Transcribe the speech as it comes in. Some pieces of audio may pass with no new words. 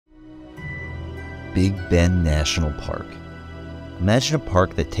Big Bend National Park. Imagine a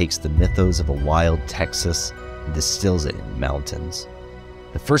park that takes the mythos of a wild Texas and distills it in mountains.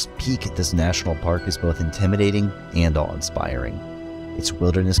 The first peak at this national park is both intimidating and awe-inspiring. Its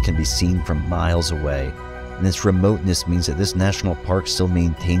wilderness can be seen from miles away, and its remoteness means that this national park still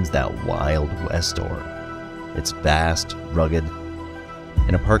maintains that Wild West aura. It's vast, rugged,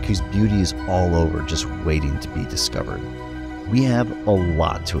 and a park whose beauty is all over, just waiting to be discovered. We have a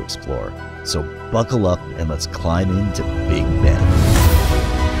lot to explore, so buckle up and let's climb into Big Bend.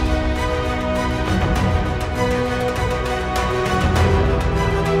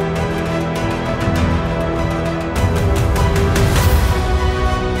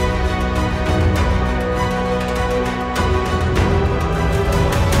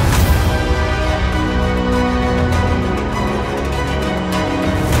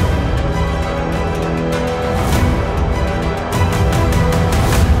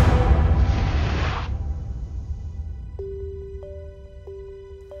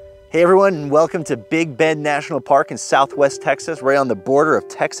 Hey everyone, and welcome to Big Bend National Park in southwest Texas, right on the border of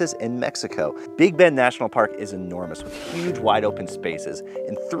Texas and Mexico. Big Bend National Park is enormous with huge wide open spaces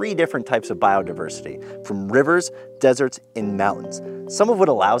and 3 different types of biodiversity, from rivers, deserts, and mountains. Some of what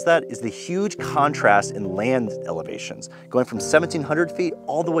allows that is the huge contrast in land elevations, going from 1,700 feet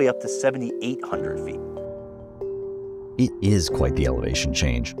all the way up to 7,800 feet. It is quite the elevation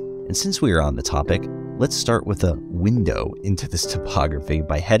change, and since we are on the topic, let's start with a window into this topography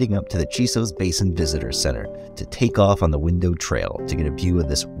by heading up to the Chisos Basin Visitor Center to take off on the Window Trail to get a view of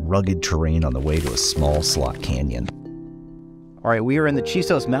this rugged terrain on the way to a small slot canyon. All right, we are in the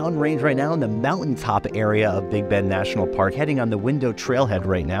Chisos Mountain Range right now in the mountaintop area of Big Bend National Park, heading on the Window Trailhead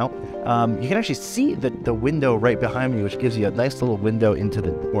right now. You can actually see the window right behind me, which gives you a nice little window into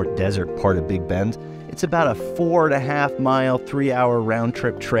the more desert part of Big Bend. It's about a 4.5 mile, 3-hour round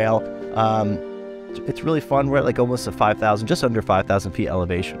trip trail. It's really fun. We're at like almost a 5,000, just under 5,000 feet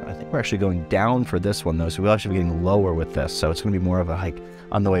elevation. I think we're actually going down for this one though, so we'll actually be getting lower with this. So it's going to be more of a hike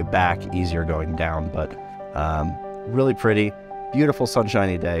on the way back, easier going down, but really pretty, beautiful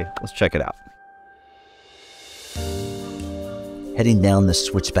sunshiny day. Let's check it out. Heading down the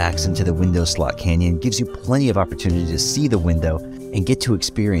switchbacks into the Window Slot Canyon gives you plenty of opportunity to see the window and get to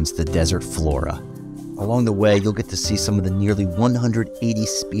experience the desert flora. Along the way, you'll get to see some of the nearly 180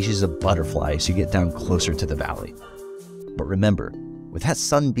 species of butterflies as you get down closer to the valley. But remember, with that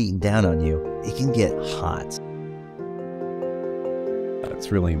sun beating down on you, it can get hot.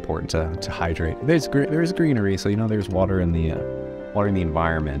 It's really important to hydrate. There's greenery, so you know there's water in the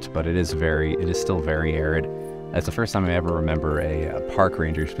environment, but it is still very arid. That's the first time I ever remember a park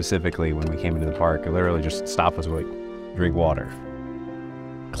ranger specifically when we came into the park literally just stopped us like, drink water.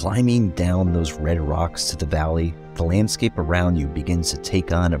 Climbing down those red rocks to the valley, the landscape around you begins to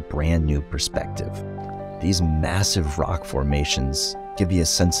take on a brand new perspective. These massive rock formations give you a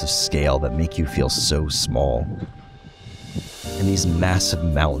sense of scale that make you feel so small. And these massive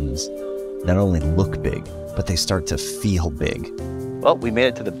mountains not only look big, but they start to feel big. Well, we made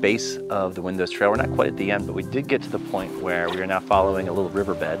it to the base of the Windows Trail. We're not quite at the end, but we did get to the point where we are now following a little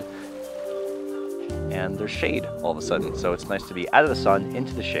riverbed. And there's shade all of a sudden, so it's nice to be out of the sun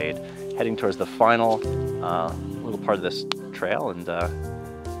into the shade, heading towards the final little part of this trail, and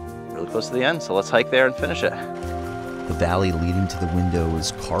really close to the end, so let's hike there and finish it. The valley leading to the window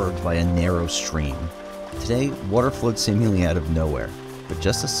is carved by a narrow stream. Today, water flowed seemingly out of nowhere, but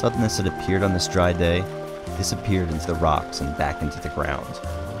just as sudden as it appeared on this dry day, it disappeared into the rocks and back into the ground.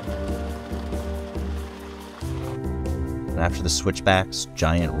 And after the switchbacks,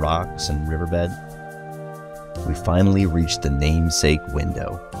 giant rocks, and riverbed, we finally reached the namesake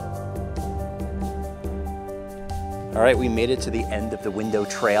window. All right, we made it to the end of the Window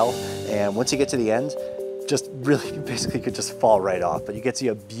Trail, and once you get to the end, just really basically could just fall right off, but you get to see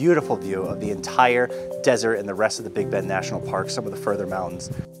a beautiful view of the entire desert and the rest of the Big Bend National Park, some of the further mountains.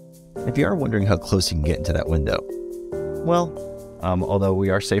 If you are wondering how close you can get into that window, well, Although we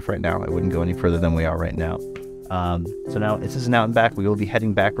are safe right now, I wouldn't go any further than we are right now. So now this is an out and back. We will be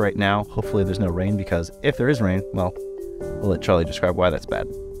heading back right now. Hopefully there's no rain, because if there is rain, well, we'll let Charlie describe why that's bad.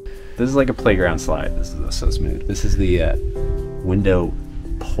 This is like a playground slide. This is so smooth. This is the window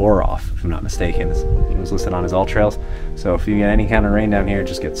pour off, if I'm not mistaken. It was listed on his all trails. So if you get any kind of rain down here, it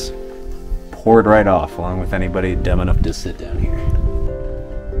just gets poured right off, along with anybody dumb enough to sit down here.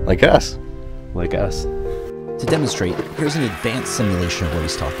 Like us. Like us. To demonstrate, here's an advanced simulation of what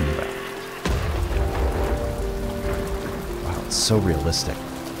he's talking about. Wow, it's so realistic.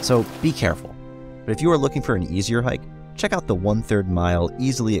 So be careful. But if you are looking for an easier hike, check out the 1/3 mile,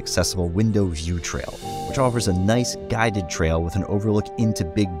 easily accessible Window View Trail, which offers a nice guided trail with an overlook into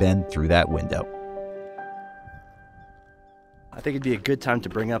Big Bend through that window. I think it'd be a good time to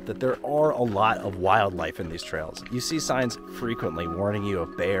bring up that there are a lot of wildlife in these trails. You see signs frequently warning you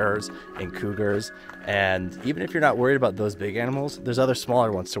of bears and cougars, and even if you're not worried about those big animals, there's other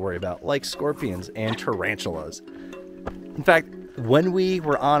smaller ones to worry about, like scorpions and tarantulas. In fact, when we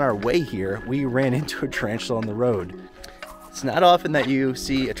were on our way here, we ran into a tarantula on the road. It's not often that you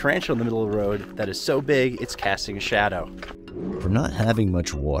see a tarantula in the middle of the road that is so big it's casting a shadow. For not having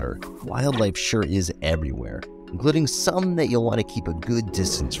much water, wildlife sure is everywhere, including some that you'll want to keep a good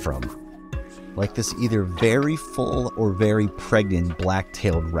distance from. Like this either very full or very pregnant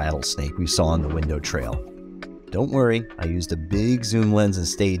black-tailed rattlesnake we saw on the window trail. Don't worry, I used a big zoom lens and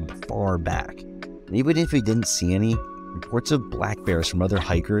stayed far back. And even if we didn't see any, reports of black bears from other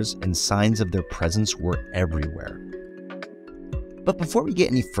hikers and signs of their presence were everywhere. But before we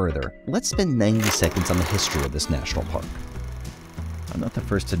get any further, let's spend 90 seconds on the history of this national park. I'm not the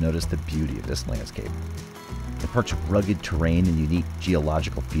first to notice the beauty of this landscape. The park's rugged terrain and unique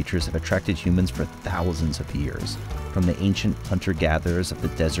geological features have attracted humans for thousands of years, from the ancient hunter-gatherers of the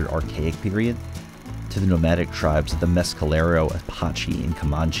desert Archaic period, to the nomadic tribes of the Mescalero, Apache, and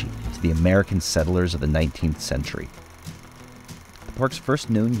Comanche, to the American settlers of the 19th century. The park's first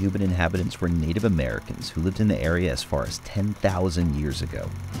known human inhabitants were Native Americans who lived in the area as far as 10,000 years ago.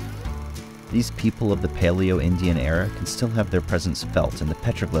 These people of the Paleo-Indian era can still have their presence felt in the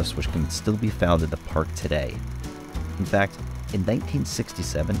petroglyphs which can still be found in the park today. In fact, in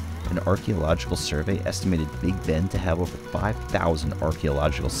 1967, an archaeological survey estimated Big Bend to have over 5,000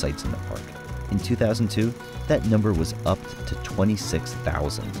 archaeological sites in the park. In 2002, that number was upped to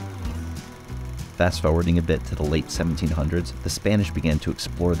 26,000. Fast forwarding a bit to the late 1700s, the Spanish began to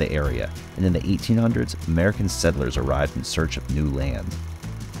explore the area, and in the 1800s, American settlers arrived in search of new land.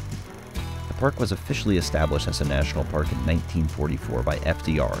 The park was officially established as a national park in 1944 by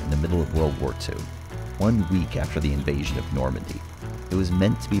FDR in the middle of World War II, 1 week after the invasion of Normandy. It was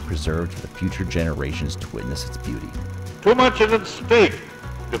meant to be preserved for the future generations to witness its beauty. Too much is at stake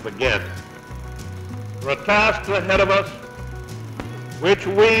to forget. For a task ahead of us, which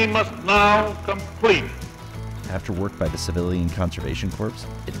we must now complete. After work by the Civilian Conservation Corps,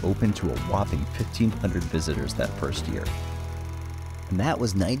 it opened to a whopping 1,500 visitors that first year. And that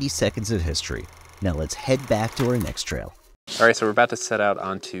was 90 seconds of history. Now let's head back to our next trail. All right, so we're about to set out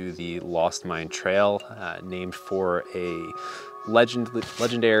onto the Lost Mine Trail, named for a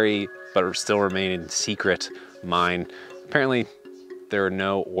legendary but still remaining secret mine. Apparently, there are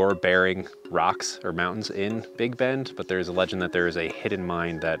no ore-bearing rocks or mountains in Big Bend, but there's a legend that there is a hidden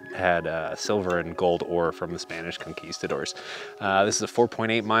mine that had silver and gold ore from the Spanish conquistadors. This is a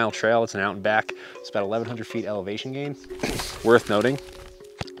 4.8-mile trail. It's an out and back. It's about 1,100 feet elevation gain. Worth noting,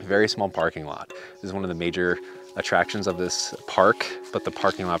 very small parking lot. This is one of the major attractions of this park, but the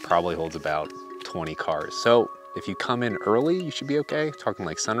parking lot probably holds about 20 cars. So if you come in early, you should be okay. Talking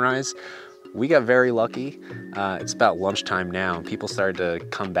like sunrise. We got very lucky. It's about lunchtime now, and people started to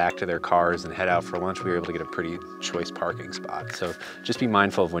come back to their cars and head out for lunch. We were able to get a pretty choice parking spot. So just be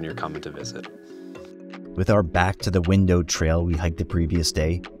mindful of when you're coming to visit. With our back to the window trail we hiked the previous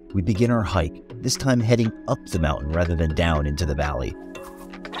day, we begin our hike, this time heading up the mountain rather than down into the valley.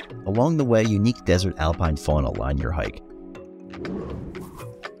 Along the way, unique desert alpine fauna line your hike,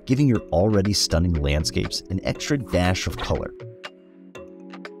 giving your already stunning landscapes an extra dash of color.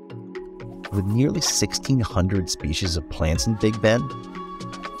 With nearly 1,600 species of plants in Big Bend,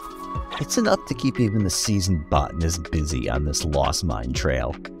 it's enough to keep even the seasoned botanist busy on this Lost Mine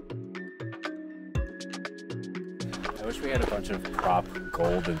Trail. I wish we had a bunch of prop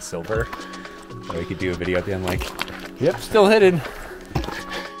gold and silver so we could do a video at the end like, yep, still hidden.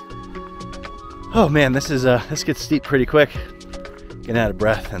 Oh man, this gets steep pretty quick. Getting out of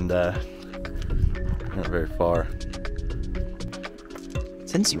breath and not very far.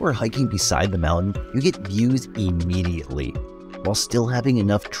 Since you are hiking beside the mountain, you get views immediately, while still having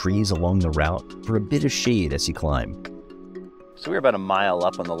enough trees along the route for a bit of shade as you climb. So we're about a mile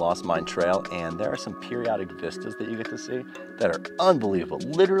up on the Lost Mine Trail, and there are some periodic vistas that you get to see that are unbelievable.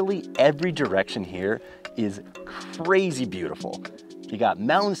 Literally every direction here is crazy beautiful. You got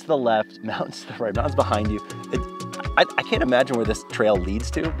mountains to the left, mountains to the right, mountains behind you. I can't imagine where this trail leads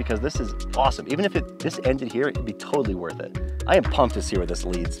to, because this is awesome. Even if this ended here, it'd be totally worth it. I am pumped to see where this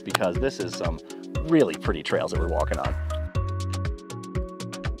leads, because this is some really pretty trails that we're walking on.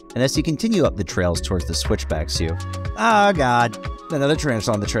 And as you continue up the trails towards the switchbacks, oh God, another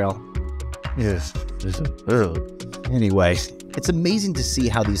tarantula on the trail. Yes. Anyway, it's amazing to see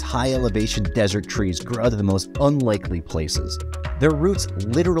how these high elevation desert trees grow out of the most unlikely places. Their roots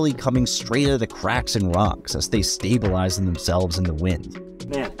literally coming straight out of the cracks in rocks as they stabilize themselves in the wind.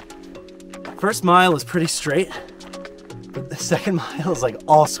 Man, first mile is pretty straight. But the second mile is like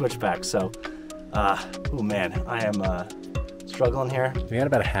all switchbacks. So, oh man, I am struggling here. We got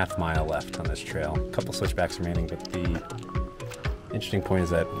about a half mile left on this trail. A couple switchbacks remaining, but the interesting point is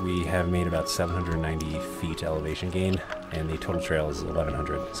that we have made about 790 feet elevation gain, and the total trail is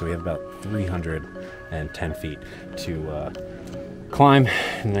 1,100. So we have about 310 feet to climb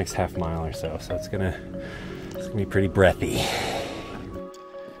in the next half mile or so. So it's gonna be pretty breathy.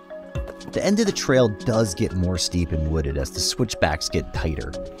 The end of the trail does get more steep and wooded as the switchbacks get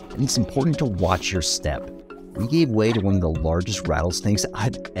tighter, and it's important to watch your step. We gave way to one of the largest rattlesnakes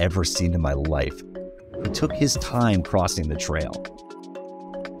I've ever seen in my life. He took his time crossing the trail.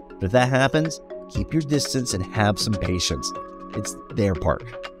 But if that happens, keep your distance and have some patience. It's their park.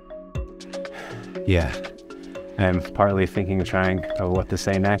 Yeah, I'm partly thinking of trying what to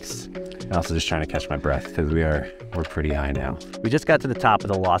say next, and also just trying to catch my breath because we're pretty high now. We just got to the top of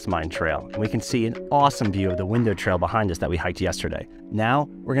the Lost Mine Trail, and we can see an awesome view of the window trail behind us that we hiked yesterday. Now,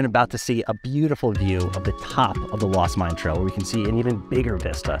 we're about to see a beautiful view of the top of the Lost Mine Trail, where we can see an even bigger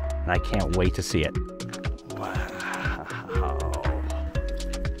vista, and I can't wait to see it. Wow.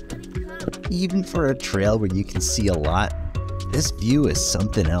 Even for a trail where you can see a lot, this view is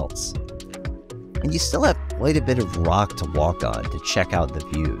something else. And you still have quite a bit of rock to walk on to check out the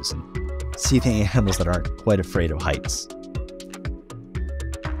views and see the animals that aren't quite afraid of heights.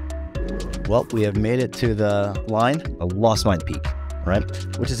 Well, we have made it to the line, A Lost Mine Peak, right?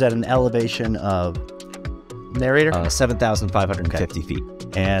 Which is at an elevation of, narrator? 7,550 feet.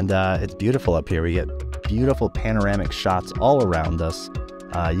 And it's beautiful up here. We get beautiful panoramic shots all around us.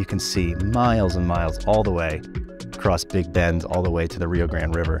 You can see miles and miles all the way across Big Bend, all the way to the Rio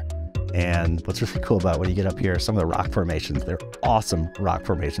Grande River. And what's really cool about when you get up here, some of the rock formations, they're awesome rock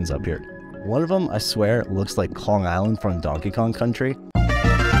formations up here. One of them, I swear, looks like Kong Island from Donkey Kong Country.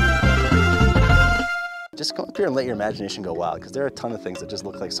 Just come up here and let your imagination go wild, because there are a ton of things that just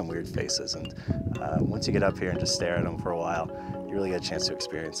look like some weird faces. And once you get up here and just stare at them for a while, you really get a chance to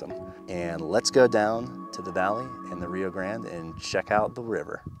experience them. And let's go down to the valley in the Rio Grande and check out the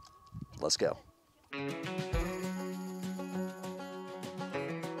river. Let's go.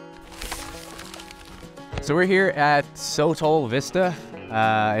 So we're here at Sotol Vista.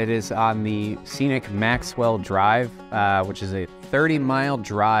 It is on the scenic Maxwell Drive, which is a 30-mile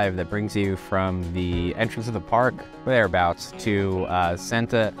drive that brings you from the entrance of the park, thereabouts, to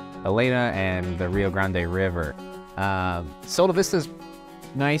Santa Elena and the Rio Grande River. Sotol Vista is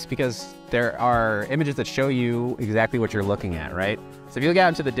nice because there are images that show you exactly what you're looking at, right? So if you look out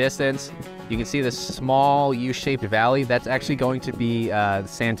into the distance, you can see this small U-shaped valley. That's actually going to be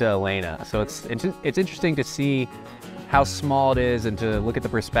Santa Elena. So it's interesting to see how small it is and to look at the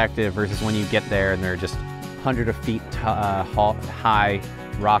perspective versus when you get there and there are just hundreds of feet high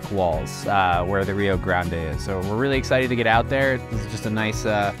rock walls where the Rio Grande is. So we're really excited to get out there. This is just a nice,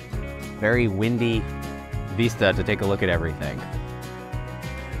 very windy vista to take a look at everything.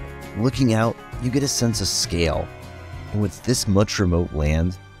 Looking out, you get a sense of scale. And with this much remote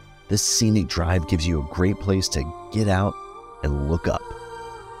land, this scenic drive gives you a great place to get out and look up.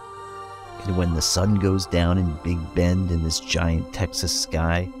 And when the sun goes down in Big Bend in this giant Texas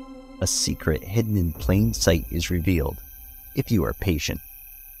sky, a secret hidden in plain sight is revealed, if you are patient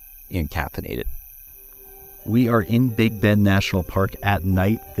and caffeinated. We are in Big Bend National Park at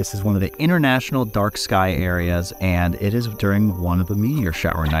night. This is one of the international dark sky areas, and it is during one of the meteor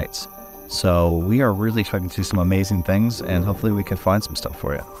shower nights. So we are really expecting to see some amazing things, and hopefully we can find some stuff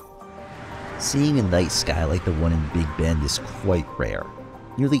for you. Seeing a night sky like the one in Big Bend is quite rare.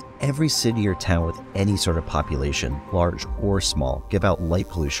 Nearly every city or town with any sort of population, large or small, give out light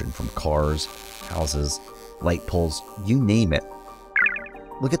pollution from cars, houses, light poles, you name it.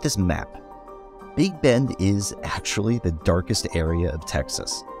 Look at this map. Big Bend is actually the darkest area of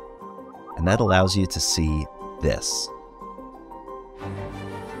Texas, and that allows you to see this.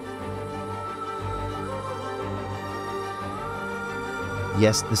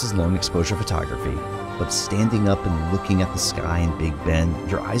 Yes, this is long exposure photography, but standing up and looking at the sky in Big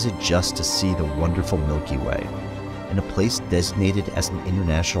Bend, your eyes adjust to see the wonderful Milky Way, and a place designated as an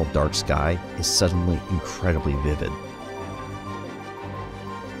international dark sky is suddenly incredibly vivid.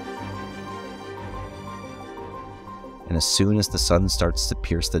 And as soon as the sun starts to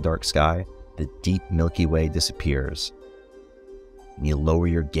pierce the dark sky, the deep Milky Way disappears, and you lower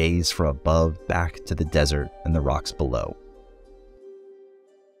your gaze from above back to the desert and the rocks below.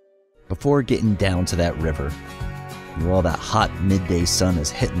 Before getting down to that river, and while that hot midday sun is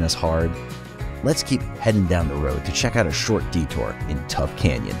hitting us hard, let's keep heading down the road to check out a short detour in Tuff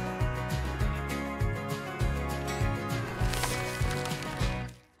Canyon.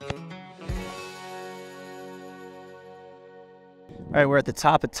 All right, we're at the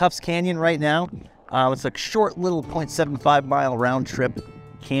top of Tuff Canyon right now. It's a short little 0.75 mile round trip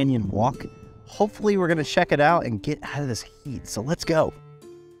canyon walk. Hopefully we're gonna check it out and get out of this heat, so let's go.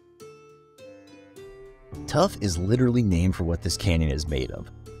 Tuff is literally named for what this canyon is made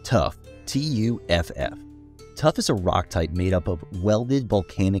of. Tuff, T-U-F-F. Tuff is a rock type made up of welded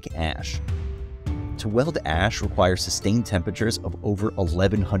volcanic ash. To weld ash requires sustained temperatures of over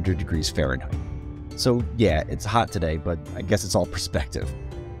 1100 degrees Fahrenheit. So yeah, it's hot today, but I guess it's all perspective.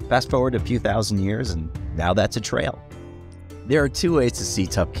 Fast forward a few thousand years and now that's a trail. There are two ways to see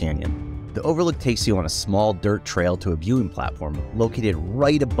Tuff Canyon. The overlook takes you on a small dirt trail to a viewing platform located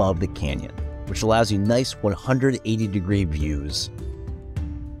right above the canyon, which allows you nice 180-degree views.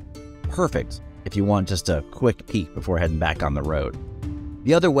 Perfect if you want just a quick peek before heading back on the road.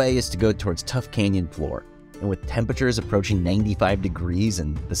 The other way is to go towards Tuff Canyon floor, and with temperatures approaching 95 degrees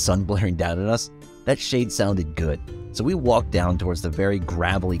and the sun blaring down at us, that shade sounded good, so we walked down towards the very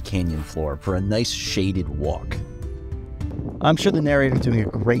gravelly canyon floor for a nice shaded walk. I'm sure the narrator's doing a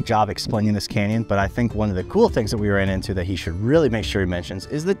great job explaining this canyon, but I think one of the cool things that we ran into that he should really make sure he mentions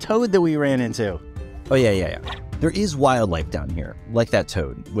is the toad that we ran into. Oh yeah. There is wildlife down here, like that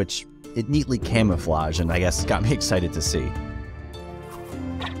toad, which it neatly camouflaged and I guess got me excited to see.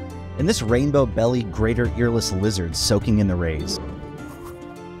 And this rainbow-bellied greater earless lizard soaking in the rays.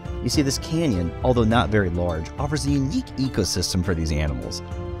 You see, this canyon, although not very large, offers a unique ecosystem for these animals,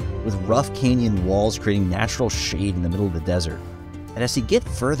 with rough canyon walls creating natural shade in the middle of the desert. And as you get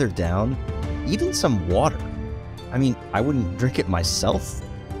further down, even some water. I mean, I wouldn't drink it myself,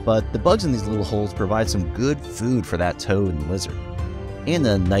 but the bugs in these little holes provide some good food for that toad and lizard. And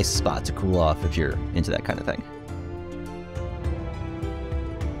a nice spot to cool off if you're into that kind of thing.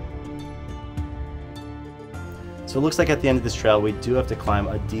 So it looks like at the end of this trail, we do have to climb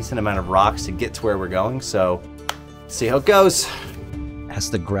a decent amount of rocks to get to where we're going, so see how it goes. As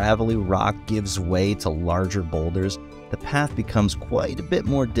the gravelly rock gives way to larger boulders, the path becomes quite a bit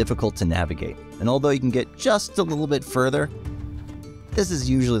more difficult to navigate. And although you can get just a little bit further, this is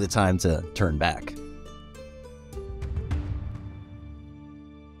usually the time to turn back.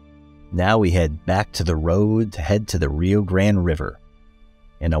 Now we head back to the road to head to the Rio Grande River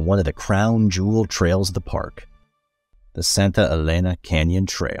and on one of the crown jewel trails of the park, the Santa Elena Canyon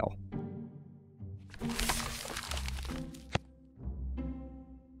Trail.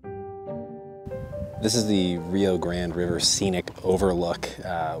 This is the Rio Grande River Scenic Overlook.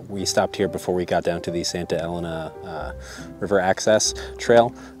 We stopped here before we got down to the Santa Elena River Access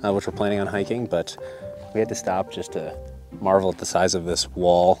Trail, which we're planning on hiking, but we had to stop just to marvel at the size of this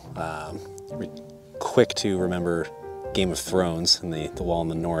wall. Quick to remember Game of Thrones and the wall in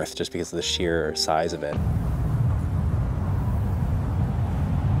the north, just because of the sheer size of it.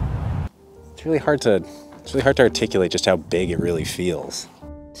 It's really hard to articulate just how big it really feels.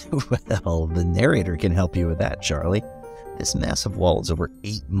 Well, the narrator can help you with that, Charlie. This massive wall is over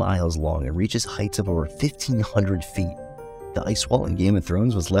 8 miles long and reaches heights of over 1,500 feet. The ice wall in Game of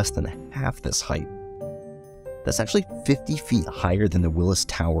Thrones was less than half this height. That's actually 50 feet higher than the Willis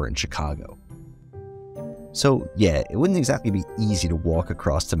Tower in Chicago. So yeah, it wouldn't exactly be easy to walk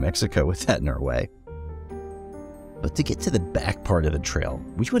across to Mexico with that in our way. But to get to the back part of the trail,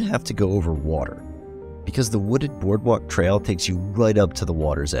 we would have to go over water, because the wooded boardwalk trail takes you right up to the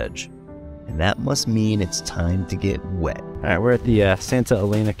water's edge. And that must mean it's time to get wet. All right, we're at the Santa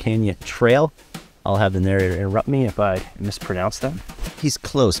Elena Canyon Trail. I'll have the narrator interrupt me if I mispronounce that. He's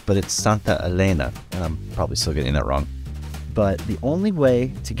close, but it's Santa Elena, and I'm probably still getting that wrong. But the only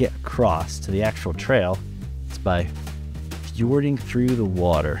way to get across to the actual trail is by fjording through the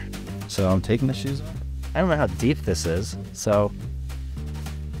water. So I'm taking the shoes off. I don't know how deep this is, so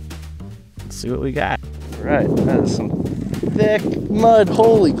let's see what we got. All right, that is some thick mud.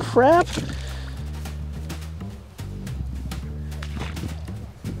 Holy crap.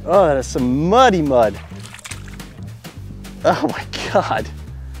 Oh, that is some muddy mud. Oh my God.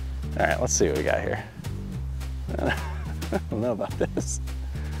 All right, let's see what we got here. I don't know about this.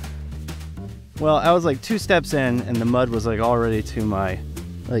 Well, I was like 2 steps in and the mud was like already to my,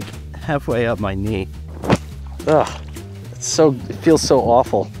 like halfway up my knee. Ugh, it feels so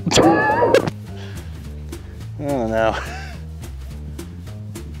awful. I don't know.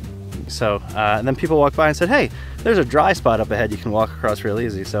 So, and then people walked by and said, hey, there's a dry spot up ahead you can walk across real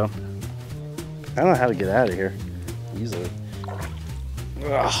easy. So, I don't know how to get out of here easily.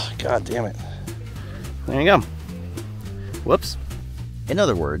 Ugh, God damn it. There you go. Whoops. In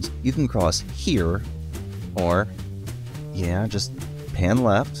other words, you can cross here, or, yeah, just pan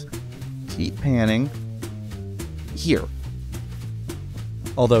left, keep panning, here.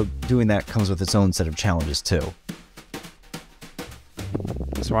 Although doing that comes with its own set of challenges too.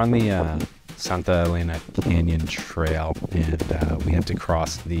 So we're on the Santa Elena Canyon Trail, and we have to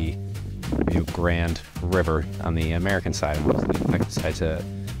cross the Rio Grande River on the American side, and the Texas side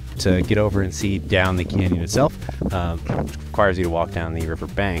to get over and see down the canyon itself, which requires you to walk down the river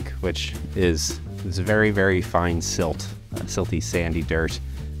bank, which is very, very fine silt, silty, sandy dirt.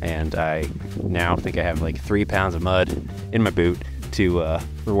 And I now think I have like 3 pounds of mud in my boot to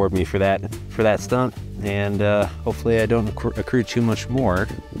reward me for that stunt. And hopefully I don't accrue too much more,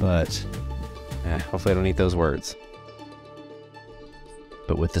 but hopefully I don't eat those words.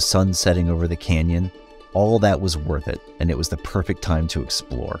 But with the sun setting over the canyon, all that was worth it, and it was the perfect time to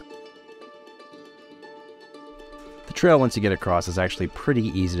explore. The trail, once you get across, is actually pretty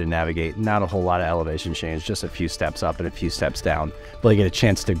easy to navigate. Not a whole lot of elevation change, just a few steps up and a few steps down. But you get a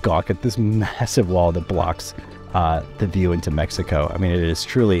chance to gawk at this massive wall that blocks the view into Mexico. I mean, it is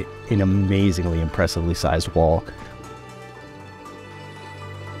truly an amazingly impressively sized wall.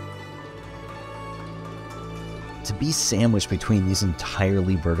 To be sandwiched between these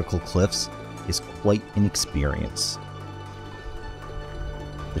entirely vertical cliffs is quite an experience.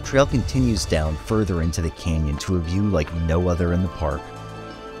 The trail continues down further into the canyon to a view like no other in the park.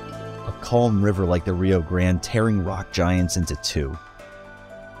 A calm river like the Rio Grande tearing rock giants into two.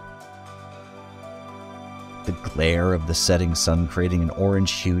 The glare of the setting sun creating an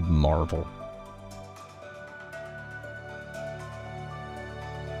orange-hued marvel.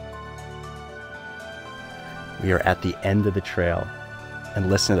 We are at the end of the trail. And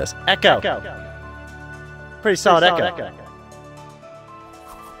listen to this. Echo! Pretty solid echo.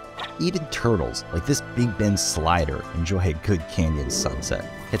 Even turtles, like this Big Bend slider, enjoy a good canyon sunset,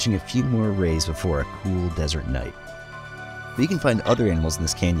 catching a few more rays before a cool desert night. But you can find other animals in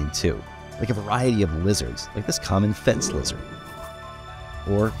this canyon too, like a variety of lizards, like this common fence lizard.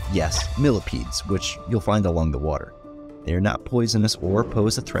 Or, yes, millipedes, which you'll find along the water. They are not poisonous or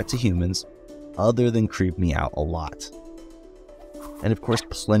pose a threat to humans, other than creep me out a lot. And of course,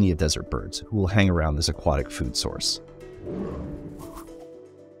 plenty of desert birds who will hang around this aquatic food source.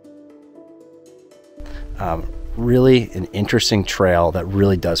 Really an interesting trail that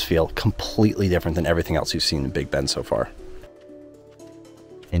really does feel completely different than everything else you've seen in Big Bend so far.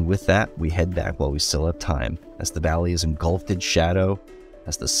 And with that, we head back while we still have time, as the valley is engulfed in shadow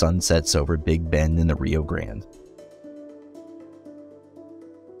as the sun sets over Big Bend and the Rio Grande.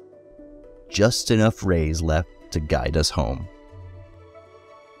 Just enough rays left to guide us home.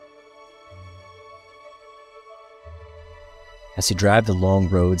 As you drive the long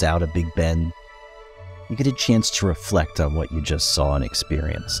roads out of Big Bend, you get a chance to reflect on what you just saw and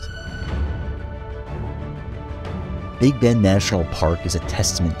experienced. Big Bend National Park is a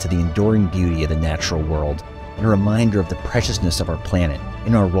testament to the enduring beauty of the natural world and a reminder of the preciousness of our planet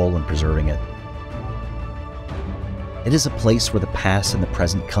and our role in preserving it. It is a place where the past and the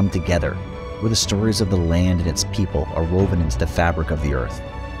present come together, where the stories of the land and its people are woven into the fabric of the earth.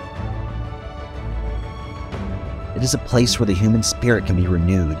 It is a place where the human spirit can be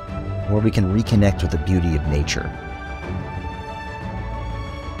renewed, where we can reconnect with the beauty of nature.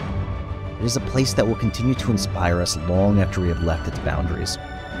 It is a place that will continue to inspire us long after we have left its boundaries.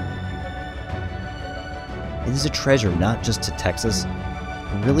 It is a treasure not just to Texas,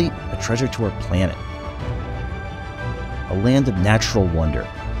 but really a treasure to our planet. A land of natural wonder.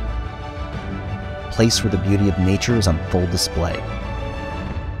 A place where the beauty of nature is on full display.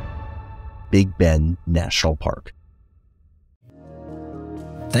 Big Bend National Park.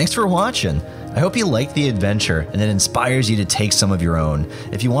 Thanks for watching. I hope you liked the adventure and it inspires you to take some of your own.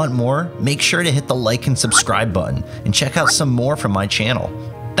 If you want more, make sure to hit the like and subscribe button and check out some more from my channel.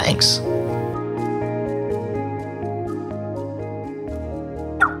 Thanks.